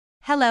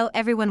Hello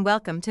everyone,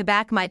 welcome to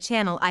back my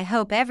channel. I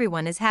hope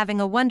everyone is having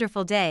a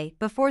wonderful day.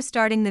 Before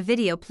starting the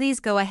video,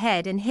 please go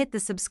ahead and hit the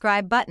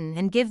subscribe button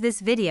and give this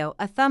video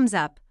a thumbs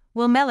up.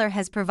 Mellor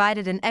has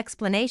provided an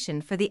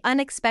explanation for the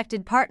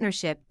unexpected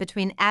partnership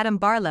between Adam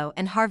Barlow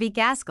and Harvey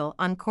Gaskell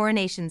on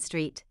Coronation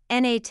Street.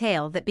 In a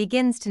tale that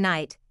begins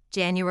tonight,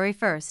 January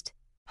 1st.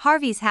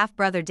 Harvey's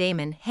half-brother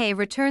Damon Hay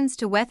returns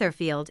to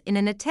Weatherfield in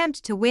an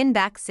attempt to win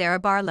back Sarah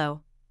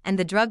Barlow, and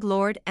the drug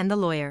lord and the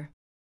lawyer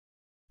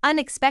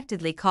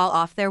unexpectedly call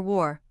off their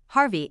war.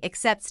 Harvey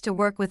accepts to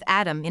work with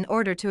Adam in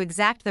order to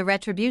exact the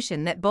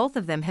retribution that both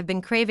of them have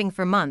been craving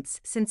for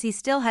months, since he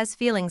still has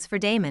feelings for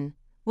Damon.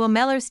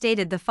 Mellor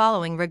stated the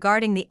following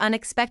regarding the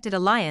unexpected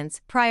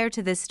alliance prior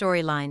to this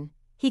storyline.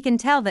 He can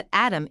tell that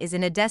Adam is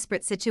in a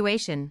desperate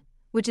situation,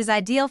 which is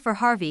ideal for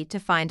Harvey to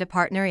find a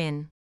partner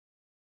in.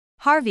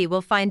 Harvey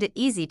will find it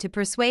easy to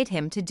persuade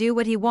him to do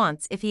what he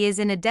wants if he is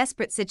in a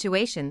desperate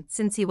situation,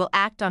 since he will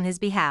act on his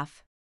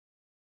behalf.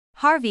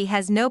 Harvey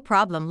has no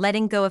problem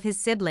letting go of his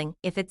sibling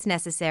if it's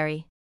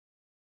necessary.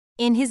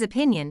 In his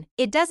opinion,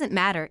 it doesn't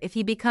matter if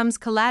he becomes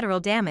collateral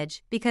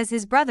damage because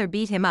his brother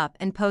beat him up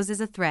and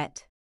poses a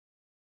threat.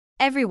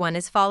 Everyone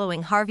is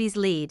following Harvey's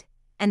lead,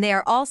 and they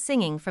are all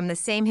singing from the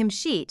same hymn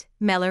sheet,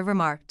 Mellor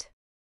remarked.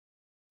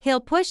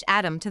 He'll push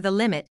Adam to the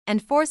limit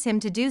and force him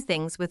to do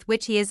things with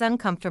which he is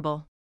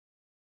uncomfortable.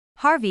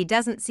 Harvey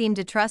doesn't seem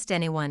to trust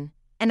anyone,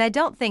 and I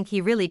don't think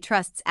he really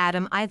trusts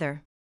Adam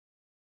either.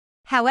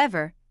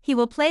 However, he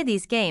will play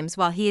these games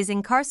while he is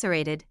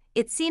incarcerated.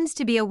 It seems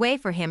to be a way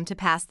for him to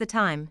pass the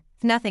time.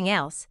 If nothing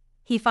else,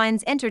 he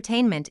finds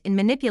entertainment in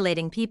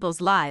manipulating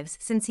people's lives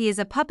since he is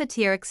a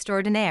puppeteer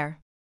extraordinaire.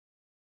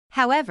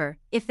 However,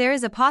 if there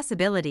is a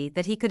possibility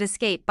that he could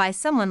escape by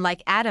someone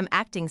like Adam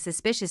acting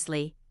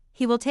suspiciously,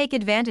 he will take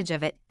advantage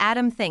of it.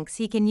 Adam thinks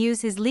he can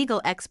use his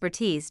legal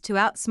expertise to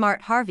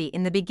outsmart Harvey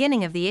in the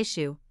beginning of the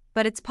issue,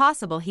 but it's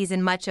possible he's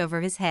in much over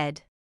his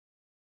head.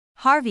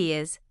 Harvey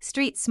is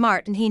street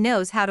smart and he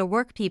knows how to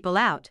work people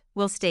out,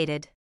 Will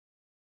stated.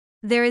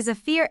 There is a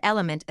fear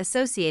element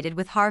associated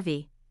with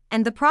Harvey,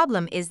 and the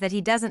problem is that he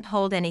doesn't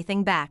hold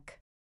anything back.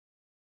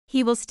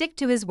 He will stick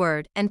to his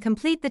word and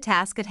complete the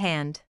task at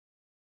hand.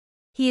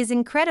 He is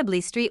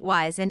incredibly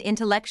streetwise and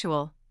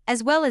intellectual,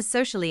 as well as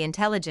socially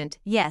intelligent.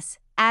 Yes,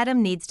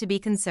 Adam needs to be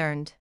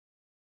concerned.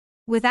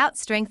 Without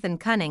strength and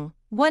cunning,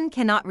 one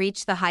cannot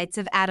reach the heights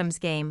of Adam's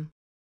game.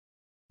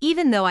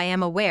 Even though I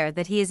am aware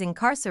that he is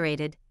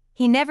incarcerated,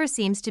 he never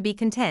seems to be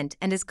content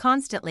and is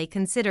constantly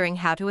considering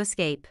how to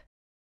escape.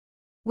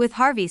 With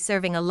Harvey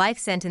serving a life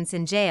sentence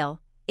in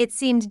jail, it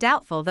seemed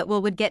doubtful that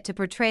Will would get to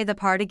portray the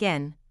part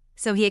again,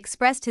 so he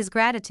expressed his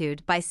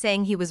gratitude by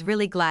saying he was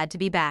really glad to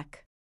be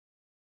back.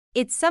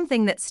 It's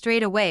something that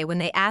straight away when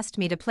they asked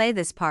me to play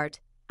this part,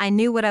 I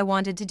knew what I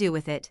wanted to do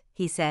with it,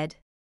 he said.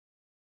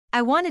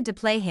 I wanted to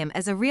play him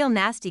as a real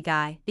nasty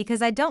guy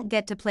because I don't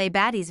get to play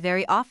baddies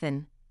very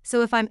often,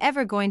 so if I'm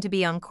ever going to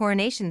be on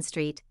Coronation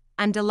Street,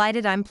 I'm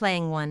delighted I'm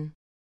playing one.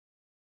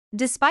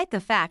 Despite the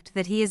fact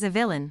that he is a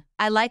villain,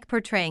 I like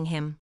portraying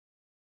him.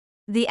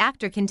 The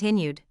actor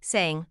continued,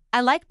 saying, I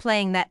like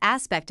playing that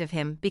aspect of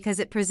him because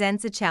it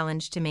presents a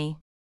challenge to me.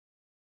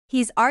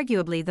 He's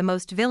arguably the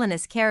most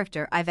villainous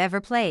character I've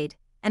ever played,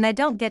 and I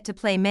don't get to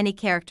play many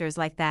characters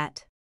like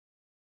that.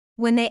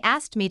 When they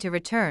asked me to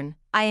return,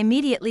 I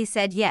immediately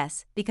said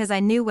yes because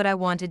I knew what I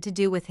wanted to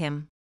do with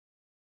him.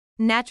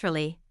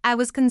 Naturally, I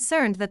was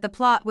concerned that the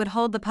plot would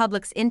hold the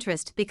public's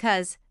interest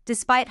because,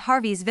 despite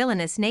Harvey's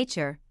villainous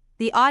nature,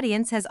 the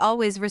audience has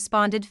always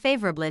responded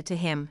favorably to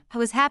him. I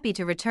was happy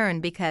to return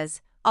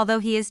because, although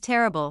he is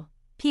terrible,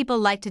 people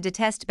like to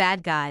detest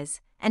bad guys,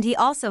 and he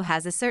also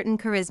has a certain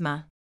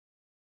charisma.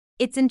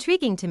 It's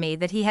intriguing to me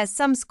that he has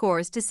some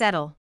scores to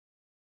settle.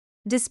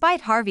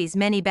 Despite Harvey's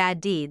many bad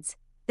deeds,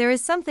 there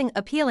is something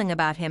appealing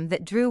about him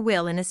that drew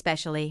Will in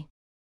especially.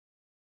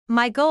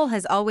 My goal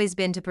has always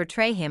been to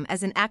portray him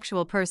as an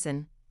actual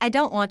person. I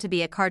don't want to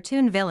be a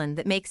cartoon villain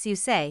that makes you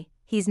say,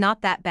 he's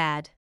not that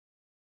bad.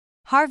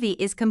 Harvey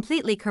is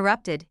completely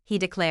corrupted, he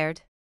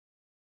declared.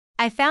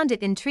 I found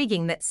it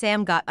intriguing that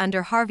Sam got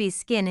under Harvey's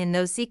skin in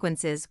those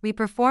sequences we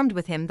performed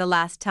with him the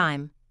last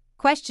time,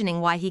 questioning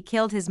why he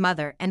killed his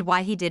mother and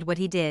why he did what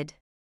he did.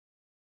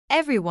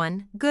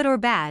 Everyone, good or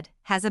bad,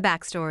 has a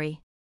backstory.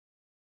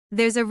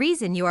 There's a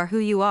reason you are who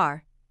you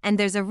are, and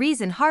there's a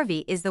reason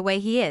Harvey is the way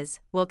he is,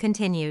 Will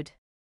continued.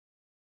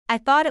 I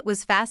thought it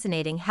was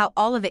fascinating how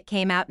all of it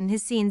came out in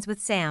his scenes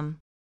with Sam.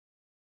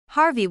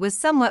 Harvey was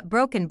somewhat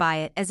broken by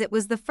it as it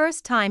was the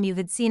first time you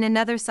had seen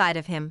another side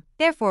of him,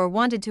 therefore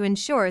wanted to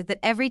ensure that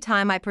every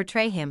time I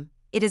portray him,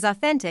 it is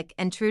authentic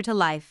and true to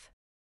life.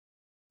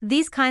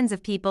 These kinds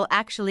of people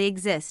actually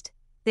exist.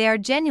 They are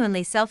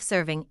genuinely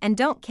self-serving and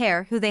don't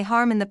care who they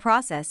harm in the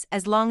process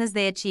as long as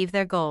they achieve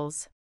their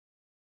goals.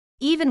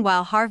 Even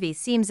while Harvey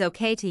seems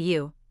okay to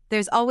you,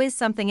 there's always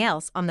something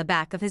else on the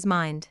back of his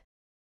mind.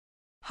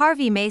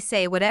 Harvey may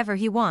say whatever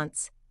he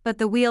wants, but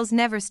the wheels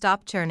never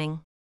stop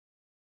churning.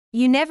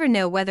 You never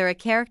know whether a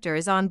character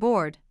is on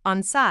board,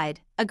 on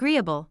side,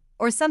 agreeable,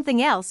 or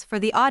something else for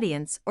the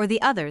audience or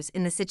the others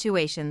in the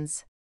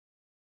situations.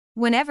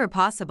 Whenever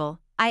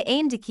possible, I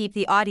aim to keep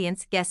the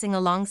audience guessing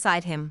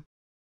alongside him.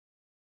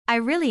 I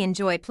really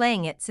enjoy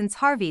playing it since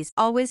Harvey's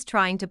always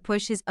trying to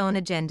push his own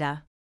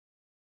agenda.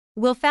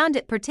 Will found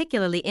it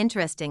particularly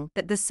interesting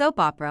that the soap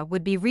opera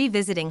would be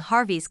revisiting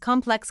Harvey's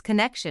complex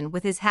connection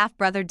with his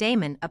half-brother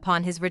Damon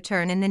upon his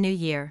return in the new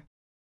year.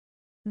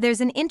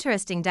 There's an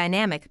interesting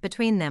dynamic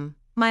between them.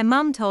 My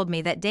mum told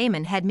me that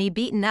Damon had me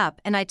beaten up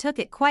and I took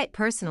it quite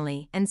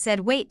personally and said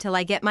wait till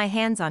I get my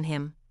hands on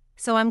him.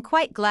 So I'm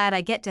quite glad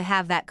I get to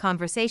have that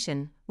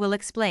conversation, Will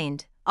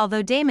explained.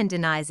 Although Damon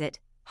denies it,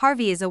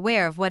 Harvey is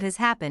aware of what has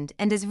happened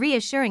and is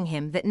reassuring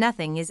him that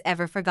nothing is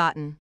ever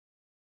forgotten.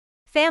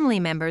 Family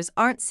members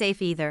aren't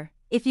safe either.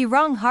 If you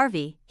wrong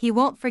Harvey, he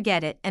won't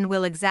forget it and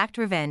will exact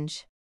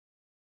revenge.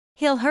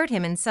 He'll hurt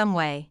him in some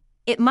way.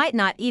 It might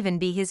not even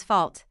be his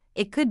fault,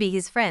 it could be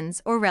his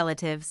friends or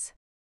relatives.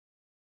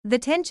 The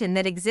tension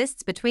that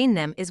exists between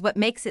them is what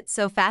makes it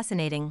so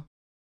fascinating.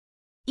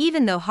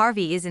 Even though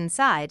Harvey is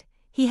inside,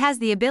 he has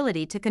the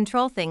ability to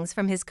control things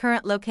from his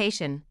current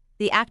location,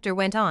 the actor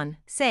went on,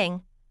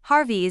 saying,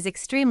 Harvey is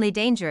extremely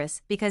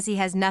dangerous because he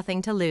has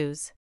nothing to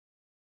lose.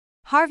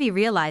 Harvey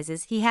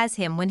realizes he has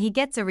him when he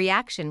gets a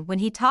reaction when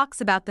he talks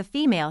about the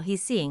female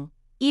he's seeing,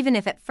 even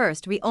if at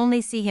first we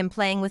only see him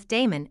playing with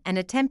Damon and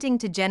attempting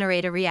to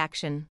generate a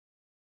reaction.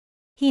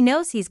 He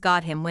knows he's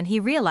got him when he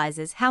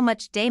realizes how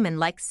much Damon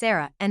likes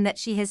Sarah and that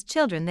she has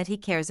children that he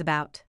cares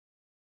about.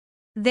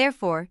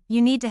 Therefore,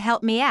 you need to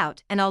help me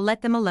out and I'll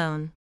let them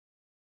alone.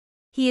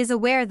 He is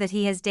aware that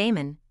he has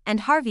Damon,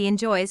 and Harvey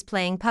enjoys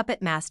playing puppet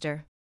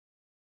master.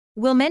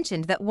 Will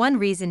mentioned that one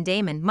reason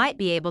Damon might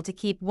be able to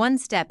keep one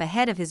step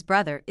ahead of his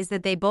brother is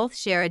that they both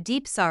share a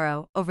deep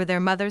sorrow over their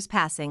mother's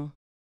passing.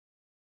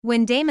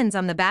 When Damon's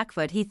on the back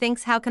foot he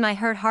thinks how can I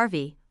hurt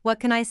Harvey, what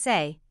can I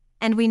say,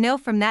 and we know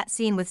from that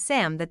scene with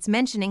Sam that's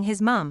mentioning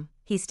his mum,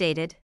 he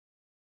stated.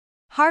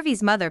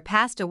 Harvey's mother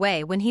passed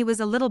away when he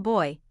was a little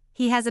boy,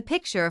 he has a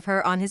picture of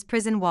her on his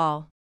prison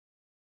wall.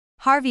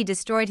 Harvey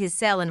destroyed his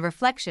cell in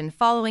reflection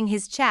following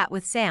his chat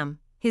with Sam.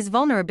 His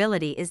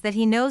vulnerability is that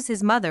he knows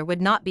his mother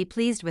would not be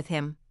pleased with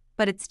him,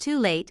 but it's too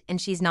late and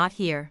she's not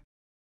here.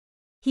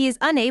 He is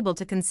unable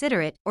to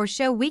consider it or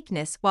show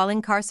weakness while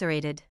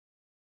incarcerated.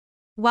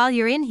 While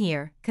you're in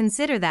here,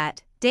 consider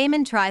that.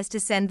 Damon tries to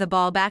send the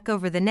ball back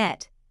over the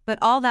net, but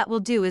all that will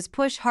do is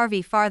push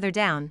Harvey farther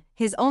down.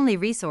 His only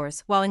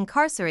resource while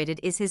incarcerated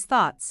is his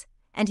thoughts,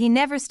 and he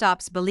never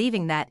stops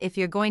believing that if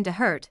you're going to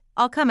hurt,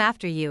 I'll come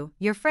after you,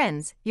 your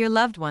friends, your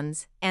loved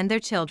ones, and their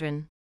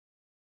children.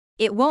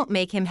 It won't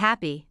make him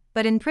happy,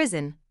 but in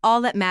prison,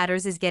 all that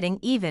matters is getting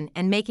even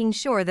and making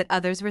sure that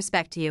others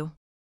respect you.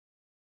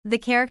 The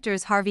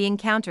characters Harvey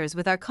encounters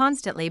with are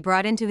constantly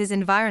brought into his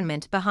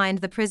environment behind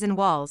the prison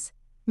walls,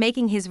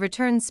 making his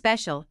return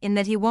special in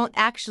that he won't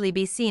actually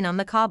be seen on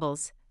the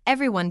cobbles.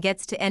 Everyone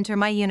gets to enter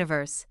my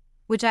universe,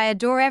 which I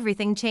adore.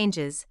 Everything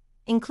changes,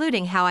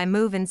 including how I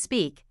move and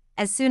speak,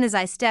 as soon as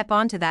I step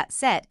onto that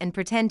set and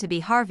pretend to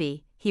be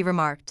Harvey, he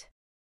remarked.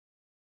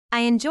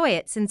 I enjoy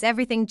it since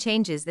everything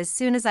changes as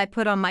soon as I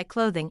put on my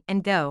clothing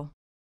and go.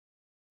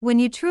 When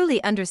you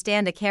truly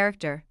understand a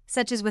character,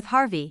 such as with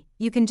Harvey,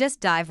 you can just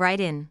dive right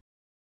in.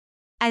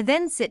 I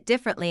then sit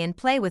differently and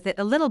play with it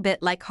a little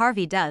bit like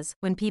Harvey does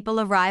when people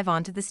arrive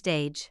onto the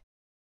stage.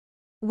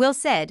 Will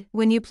said,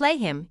 when you play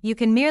him, you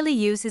can merely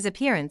use his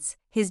appearance,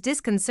 his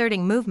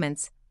disconcerting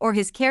movements, or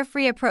his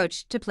carefree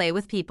approach to play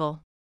with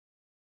people.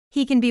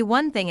 He can be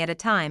one thing at a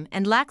time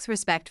and lacks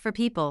respect for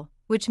people,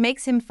 which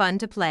makes him fun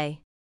to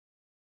play.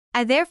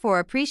 I therefore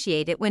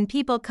appreciate it when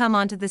people come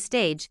onto the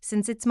stage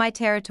since it's my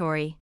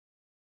territory.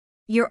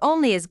 You're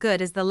only as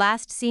good as the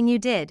last scene you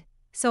did,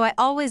 so I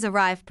always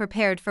arrive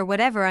prepared for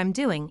whatever I'm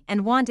doing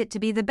and want it to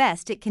be the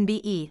best it can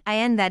be. I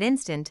end that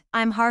instant,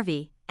 I'm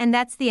Harvey, and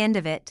that's the end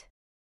of it.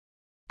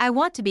 I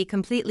want to be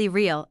completely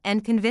real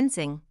and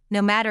convincing,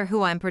 no matter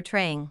who I'm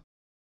portraying.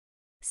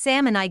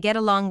 Sam and I get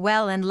along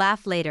well and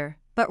laugh later,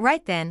 but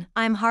right then,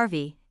 I'm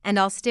Harvey, and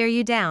I'll stare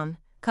you down,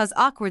 cause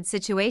awkward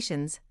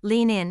situations,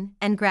 lean in,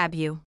 and grab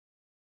you.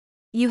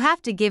 You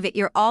have to give it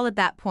your all at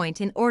that point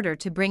in order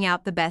to bring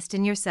out the best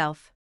in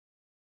yourself.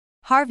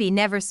 Harvey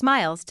never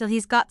smiles till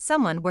he's got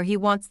someone where he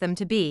wants them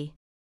to be.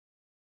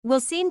 Will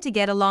seem to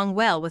get along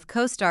well with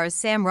co-stars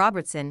Sam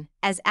Robertson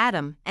as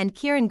Adam and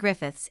Kieran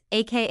Griffiths,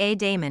 aka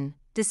Damon,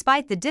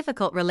 despite the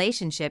difficult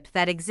relationship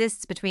that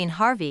exists between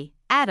Harvey,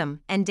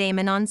 Adam, and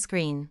Damon on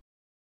screen.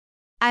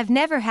 I've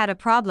never had a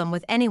problem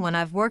with anyone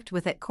I've worked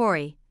with at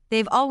Corey,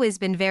 they've always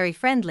been very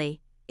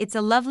friendly, it's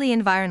a lovely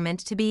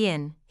environment to be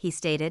in, he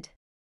stated.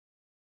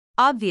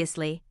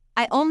 Obviously,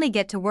 I only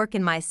get to work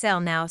in my cell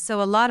now, so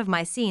a lot of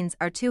my scenes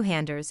are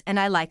two-handers and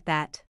I like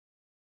that.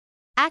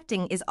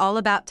 Acting is all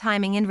about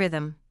timing and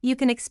rhythm, you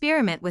can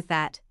experiment with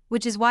that,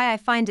 which is why I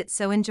find it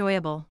so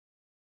enjoyable.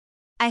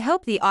 I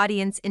hope the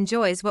audience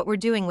enjoys what we're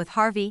doing with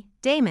Harvey,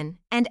 Damon,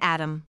 and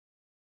Adam.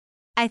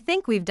 I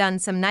think we've done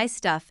some nice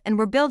stuff and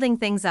we're building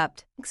things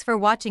up. Thanks for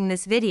watching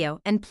this video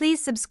and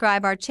please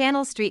subscribe our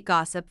channel Street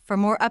Gossip for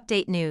more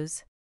update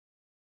news.